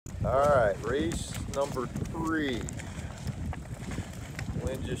Alright, race number 3.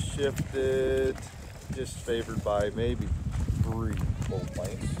 Wind just shifted, just favored by maybe 3 boat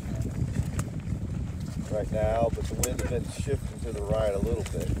lengths right now, but the wind's been shifting to the right a little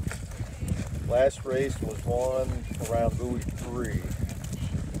bit. Last race was won around buoy 3.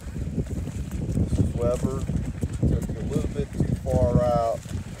 This is Weber. Took it a little bit too far out.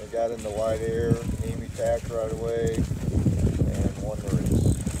 They got in the light air. Amy tacked right away and won the race.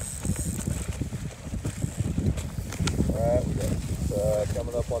 Alright, we got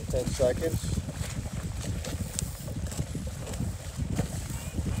coming up on 10 seconds.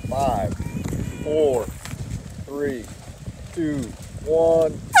 5, 4, 3, 2,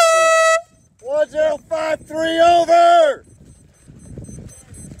 1. 1053 over!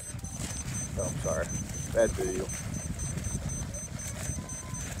 Oh, I'm sorry. Bad video.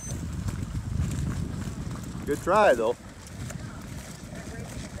 Good try, though.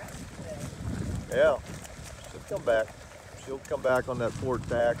 Yeah. She'll come back. She'll come back on that port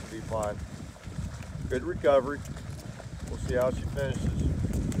tack and be fine. Good recovery. We'll see how she finishes.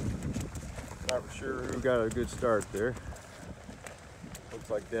 Not sure who got a good start there. Looks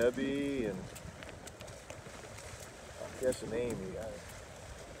like Debbie and I'm guessing Amy.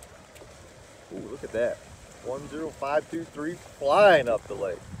 Ooh, look at that. 10523 flying up the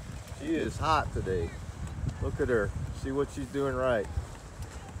lake. She is hot today. Look at her. See what she's doing right.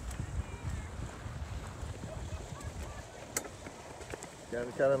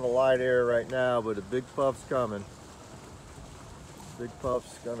 Kind of in the light air right now, but a big puff's coming. Big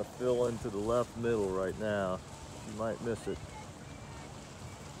puff's gonna fill into the left middle right now. She might miss it.